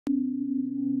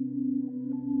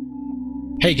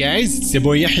Hey guys, it's your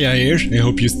boy Yahya here. I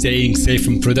hope you're staying safe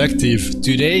and productive.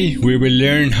 Today we will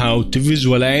learn how to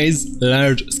visualize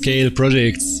large-scale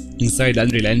projects inside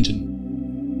Unreal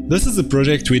Engine. This is a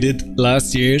project we did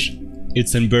last year.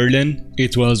 It's in Berlin.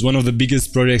 It was one of the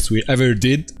biggest projects we ever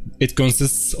did. It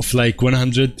consists of like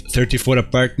 134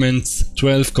 apartments,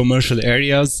 12 commercial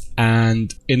areas,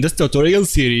 and in this tutorial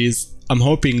series, I'm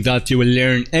hoping that you will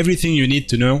learn everything you need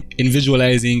to know in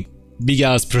visualizing big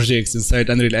ass projects inside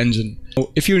Unreal Engine.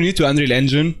 If you're new to Unreal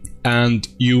Engine and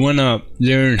you wanna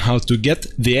learn how to get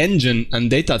the engine and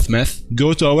data math,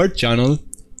 go to our channel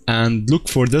and look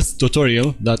for this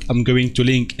tutorial that I'm going to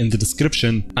link in the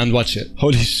description and watch it.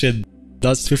 Holy shit,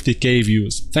 that's 50k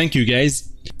views. Thank you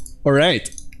guys.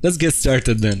 Alright, let's get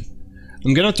started then.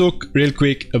 I'm gonna talk real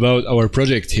quick about our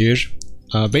project here.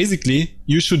 Basically,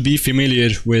 you should be familiar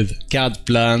with CAD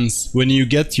plans. When you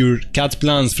get your CAD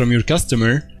plans from your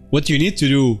customer, what you need to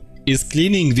do is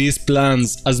cleaning these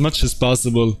plans as much as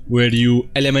possible, where you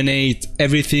eliminate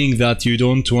everything that you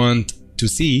don't want to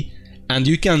see, and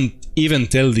you can even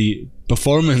tell the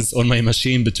performance on my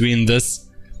machine between this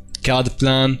CAD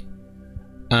plan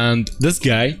and this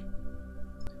guy.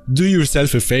 Do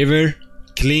yourself a favor,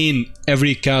 clean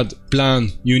every CAD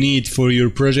plan you need for your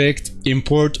project,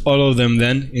 import all of them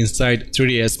then inside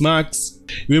 3ds Max.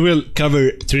 We will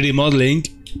cover 3D modeling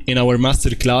in our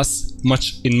masterclass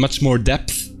in much more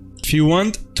depth. If you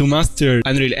want to master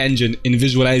Unreal Engine in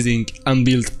visualizing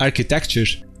unbuilt architecture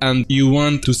and you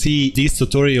want to see these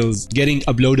tutorials getting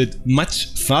uploaded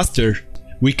much faster,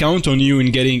 we count on you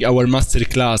in getting our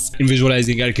masterclass in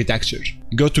visualizing architecture.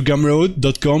 Go to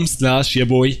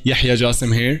gumroad.com/yaboy Yahya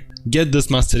Jassim here. Get this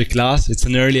masterclass, it's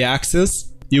an early access.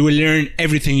 You will learn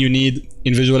everything you need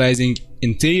in visualizing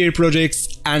interior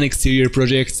projects and exterior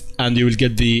projects, and you will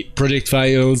get the project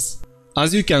files.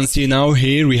 As you can see now,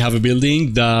 here we have a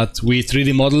building that we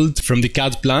 3D modeled from the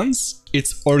CAD plans.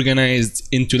 It's organized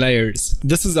into layers.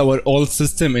 This is our old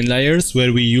system in layers,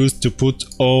 where we used to put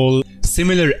all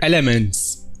similar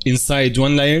elements inside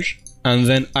one layer and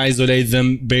then isolate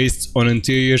them based on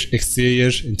interior,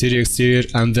 exterior,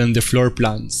 and then the floor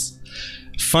plans.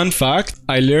 Fun fact,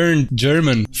 I learned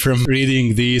German from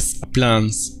reading these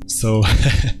plans. So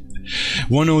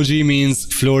 1OG means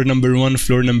floor number 1,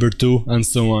 floor number 2, and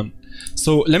so on.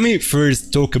 So let me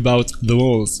first talk about the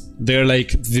walls. They're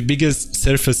like the biggest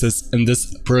surfaces in this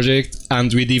project,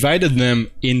 and we divided them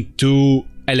in two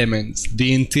elements.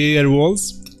 The interior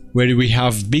walls, where we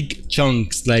have big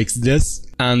chunks like this,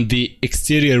 and the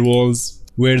exterior walls,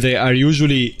 where they are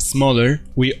usually smaller.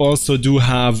 We also do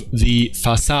have the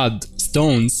facade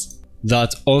stones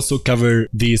that also cover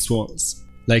these walls,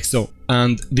 like so.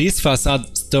 And these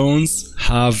facade stones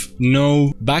have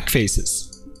no back faces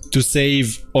to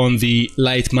save on the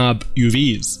light map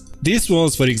UVs. These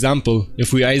walls, for example,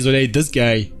 if we isolate this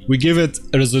guy, we give it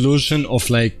a resolution of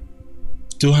like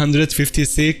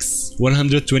 256,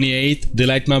 128, the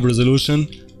light map resolution,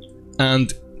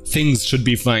 and things should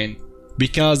be fine.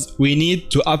 Because we need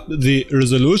to up the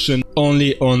resolution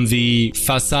only on the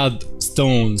facade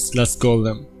stones, let's call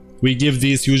them. We give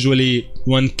these usually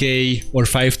 1K or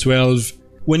 512.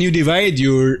 When you divide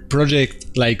your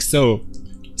project like so,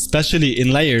 especially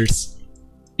in layers,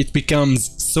 it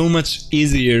becomes so much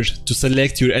easier to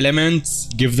select your elements,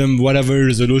 give them whatever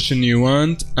resolution you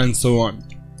want, and so on.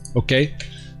 Okay?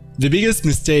 The biggest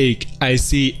mistake I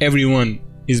see everyone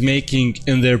is making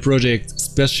in their project,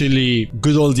 especially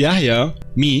good old Yahya,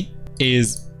 me,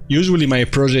 is usually my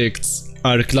projects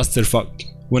are clusterfuck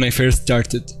when I first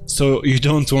started. So you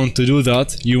don't want to do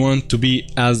that, you want to be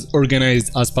as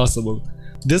organized as possible.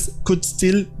 This could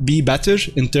still be better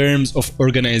in terms of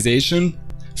organization.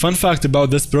 Fun fact about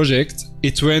this project,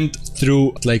 it went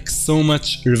through like so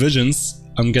much revisions.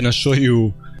 I'm gonna show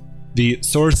you the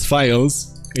source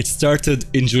files. It started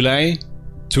in July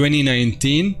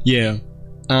 2019, yeah,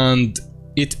 and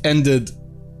it ended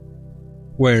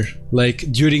where? Like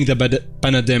during the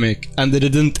pandemic, and it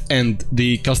didn't end.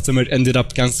 The customer ended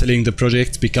up canceling the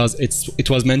project because it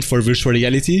was meant for virtual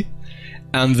reality,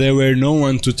 and there were no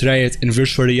one to try it in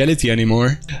virtual reality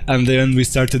anymore. And then we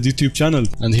started YouTube channel,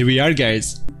 and here we are,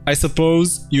 guys. I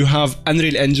suppose you have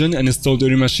Unreal Engine installed on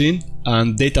your machine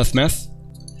and data math.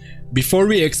 Before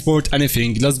we export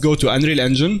anything, let's go to Unreal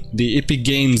Engine, the Epic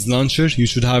Games launcher. You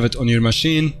should have it on your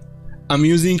machine. I'm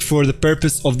using for the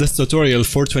purpose of this tutorial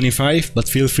 425, but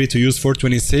feel free to use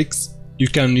 426. You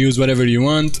can use whatever you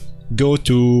want. Go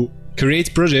to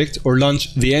create project or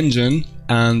launch the engine,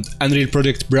 and Unreal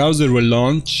Project browser will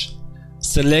launch.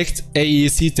 Select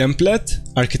AEC template,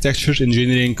 architecture,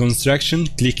 engineering, construction,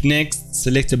 click next.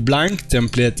 Select a blank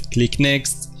template, click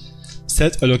next.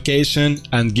 set a location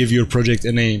and give your project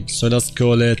a name. So let's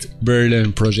call it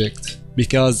Berlin project,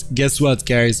 because guess what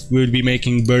guys, we will be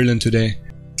making Berlin today.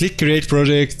 Click create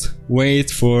project, wait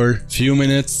for few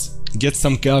minutes, get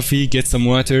some coffee, get some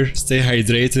water, stay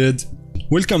hydrated.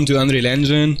 Welcome to Unreal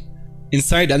Engine.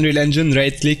 Inside Unreal Engine,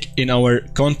 right click in our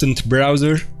content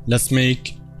browser. Let's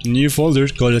make a new folder,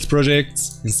 call it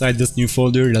projects. Inside this new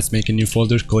folder, let's make a new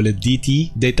folder, call it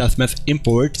DT, Data Math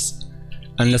Imports.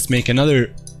 And let's make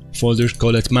another folder,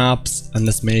 call it maps. And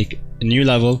let's make a new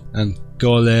level and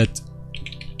call it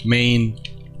main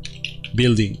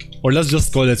building. Or let's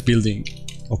just call it building,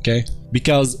 okay?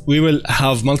 Because we will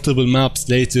have multiple maps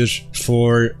later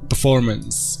for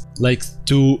performance. Like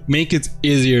to make it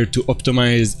easier to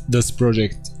optimize this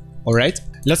project. Alright,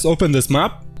 let's open this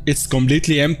map. It's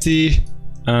completely empty,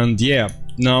 and yeah,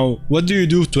 now what do you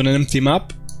do to an empty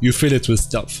map? You fill it with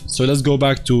stuff. So let's go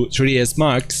back to 3ds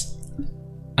Max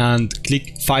and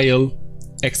click File,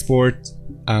 Export,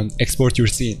 and export your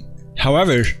scene.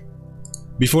 However,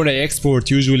 before I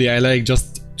export, usually I like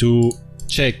just to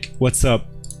check what's up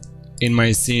in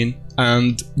my scene,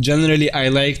 and generally I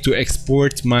like to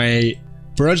export my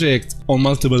project on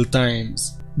multiple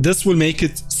times. This will make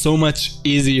it so much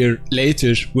easier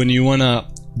later when you wanna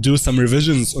do some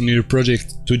revisions on your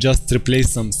project to just replace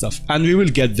some stuff, and we will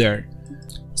get there.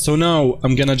 So now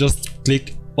I'm gonna just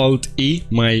click Alt E,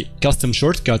 my custom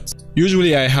shortcut.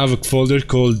 Usually I have a folder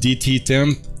called DT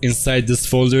temp. Inside this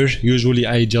folder, usually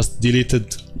I just delete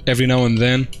it every now and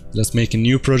then. Let's make a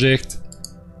new project,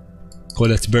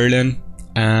 call it Berlin,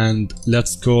 and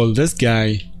let's call this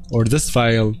guy or this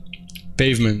file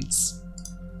pavements.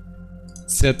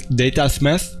 Set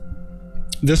DataMath.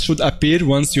 This should appear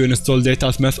once you install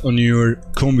DataMath on your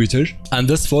computer, and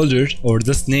this folder or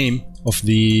this name of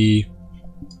the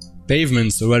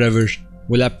pavements or whatever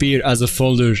will appear as a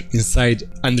folder inside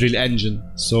Unreal Engine.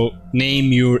 So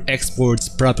name your exports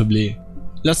properly.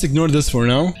 Let's ignore this for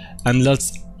now and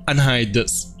let's unhide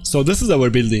this. So this is our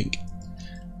building.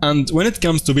 And when it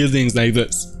comes to buildings like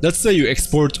this, let's say you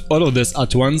export all of this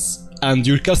at once and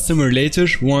your customer later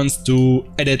wants to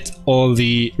edit all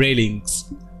the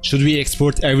railings. Should we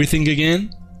export everything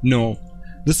again? No.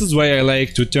 This is why I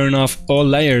like to turn off all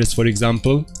layers, for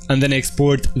example, and then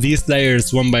export these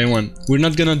layers one by one. We're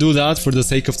not gonna do that for the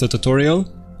sake of the tutorial.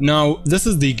 Now, this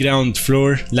is the ground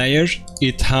floor layer.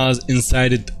 It has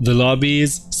inside it the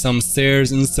lobbies, some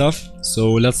stairs and stuff.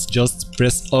 So let's just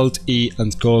press Alt E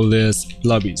and call this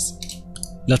lobbies.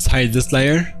 Let's hide this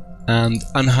layer and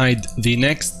unhide the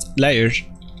next layer.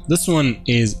 This one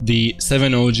is the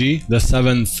 7OG, the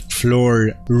 7th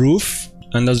floor roof,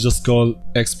 and let's just call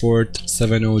export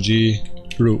 7OG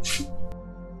roof.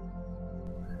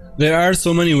 There are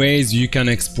so many ways you can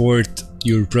export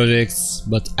your projects,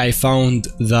 but I found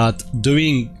that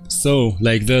doing so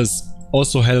like this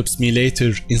also helps me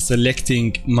later in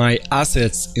selecting my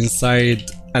assets inside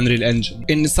Unreal Engine.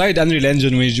 Inside Unreal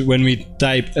Engine, when we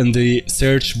type in the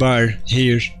search bar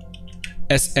here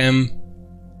SM_F,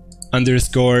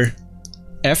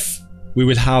 we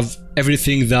will have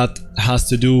everything that has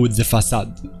to do with the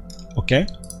facade, okay?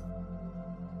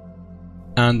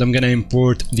 And I'm gonna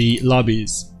import the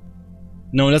lobbies.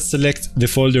 Now let's select the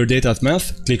folder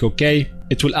DataMath, click OK.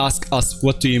 It will ask us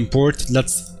what to import.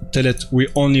 Let's tell it we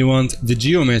only want the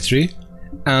geometry,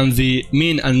 and the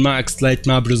min and max light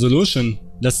map resolution,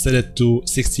 let's set it to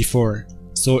 64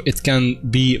 so it can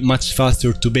be much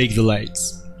faster to bake the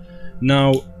lights.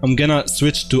 Now I'm gonna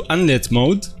switch to unlit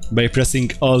mode by pressing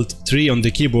Alt 3 on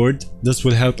the keyboard. This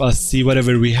will help us see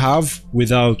whatever we have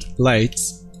without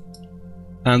lights.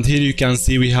 And here you can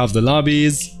see we have the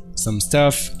lobbies, some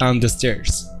stuff, and the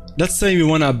stairs. Let's say we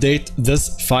want to update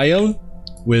this file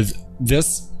with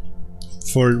this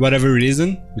for whatever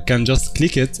reason. We can just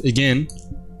click it again,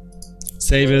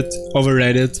 save it,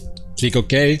 override it, click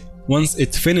OK. Once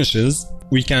it finishes,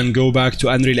 we can go back to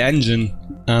Unreal Engine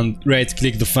and right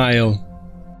click the file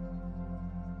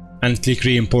and click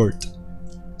re-import.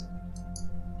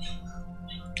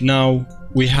 Now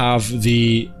we have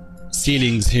the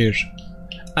ceilings here.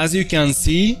 As you can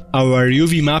see, our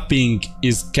UV mapping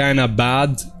is kinda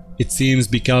bad, it seems,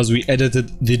 because we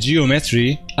edited the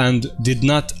geometry and did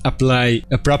not apply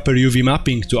a proper UV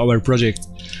mapping to our project.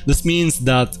 This means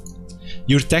that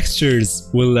your textures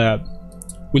will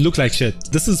look like shit.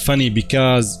 This is funny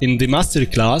because in the master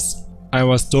class I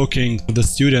was talking to the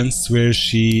students where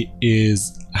she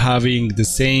is having the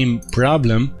same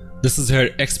problem. This is her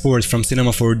export from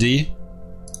Cinema 4D,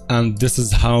 and this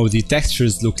is how the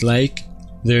textures look like.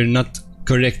 They're not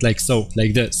correct like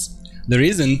this. The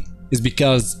reason is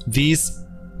because these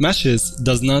meshes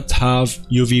does not have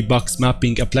UV box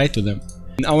mapping applied to them.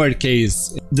 In our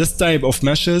case, this type of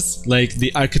meshes, like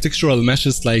the architectural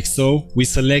meshes like so, we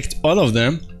select all of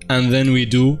them and then we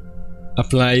do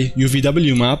apply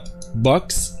UVW map,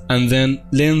 box, and then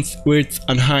length, width,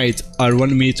 and height are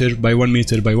 1 meter by 1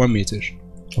 meter by 1 meter.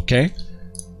 Okay?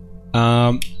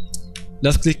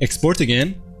 Let's click export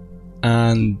again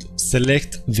and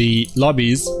select the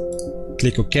lobbies.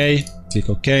 Click OK, click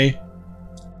OK,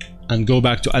 and go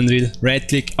back to Unreal. Right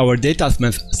click our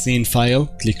DataSmith scene file,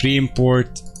 click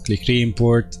re-import,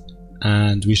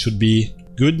 and we should be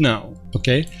good now.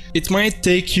 Okay, it might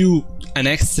take you an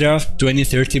extra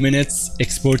 20-30 minutes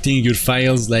exporting your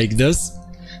files like this,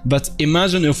 but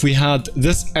imagine if we had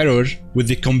this error with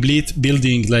the complete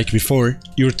building like before.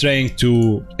 You're trying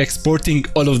to exporting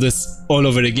all of this all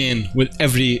over again with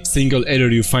every single error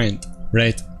you find,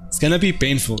 right? It's gonna be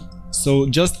painful. So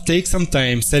just take some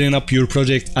time setting up your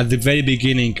project at the very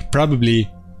beginning,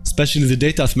 probably, especially the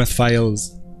DataSmith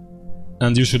files,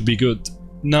 and you should be good.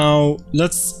 Now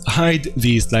let's hide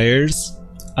these layers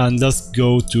and let's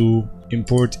go to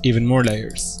import even more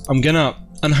layers. I'm gonna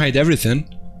unhide everything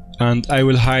and I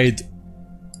will hide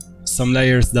some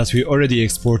layers that we already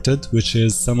exported, which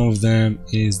is some of them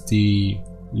is the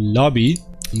lobby,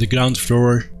 the ground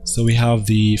floor. So we have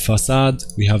the facade,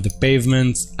 we have the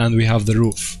pavements, and we have the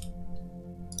roof.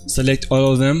 Select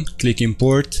all of them, click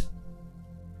import.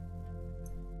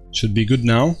 Should be good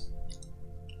now.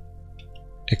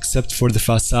 Except for the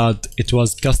facade, it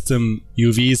was custom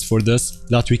UVs for this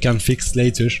that we can fix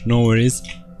later, no worries.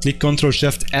 Click Ctrl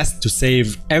Shift S to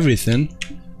save everything.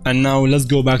 And now let's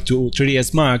go back to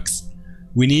 3ds Max.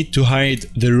 We need to hide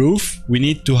the roof, we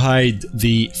need to hide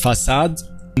the facade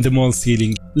and the mall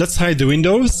ceiling. Let's hide the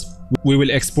windows. We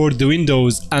will export the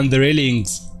windows and the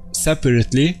railings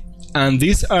separately. And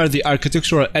these are the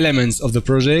architectural elements of the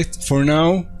project. For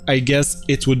now, I guess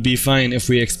it would be fine if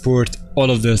we export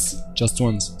all of this just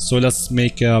once. So let's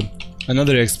make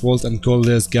another export and call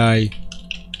this guy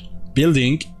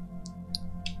building,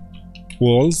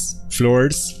 walls,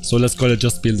 floors. So let's call it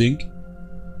just building.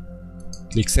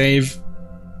 Click save,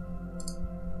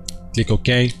 click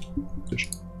OK.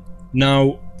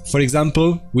 Now, for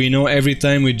example, we know every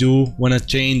time we do want to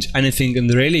change anything in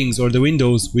the railings or the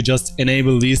windows, we just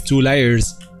enable these two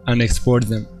layers and export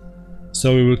them.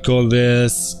 So we will call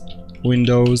this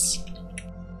windows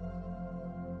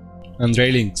and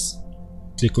railings.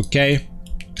 Click OK,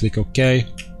 click OK.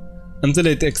 Until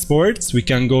it exports, we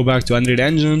can go back to Unreal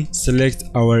Engine, select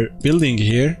our building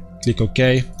here, click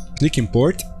OK, click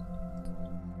import.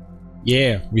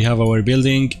 Yeah, we have our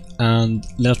building, and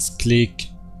let's click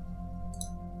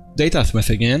DataSmith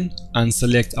again and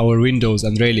select our windows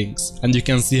and railings, and you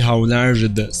can see how large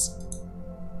it is.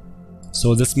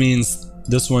 So this means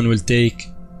this one will take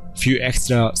a few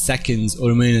extra seconds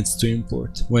or minutes to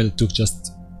import. Well, it took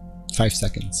just 5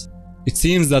 seconds. It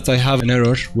seems that I have an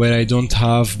error where I don't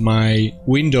have my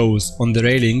windows on the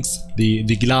railings, the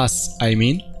glass I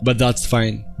mean, but that's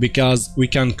fine because we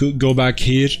can go back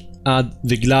here, add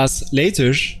the glass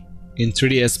later in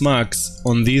 3ds Max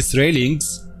on these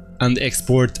railings and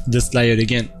export this layer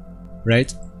again,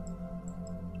 right?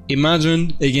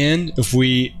 Imagine again if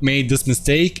we made this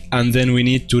mistake and then we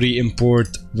need to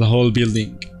re-import the whole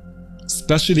building,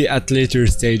 especially at later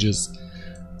stages.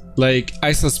 Like,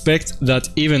 I suspect that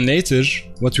even later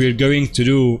what we're going to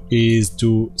do is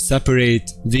to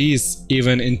separate these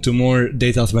even into more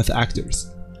DataSmith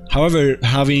actors. However,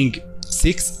 having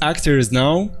 6 actors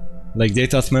now, like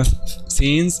DataSmith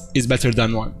scenes, is better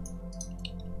than 1.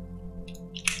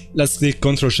 Let's click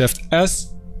Ctrl Shift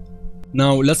S.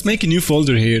 Now let's make a new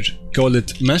folder here, call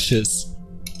it meshes,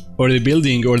 or the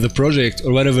building or the project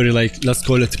or whatever you like. Let's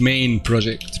call it main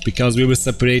project because we will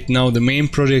separate now the main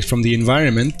project from the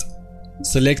environment.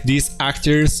 Select these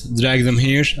actors, drag them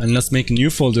here, and let's make a new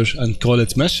folder and call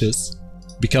it meshes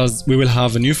because we will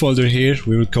have a new folder here.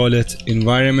 We will call it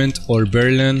environment or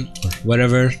Berlin or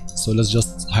whatever. So let's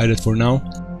just hide it for now.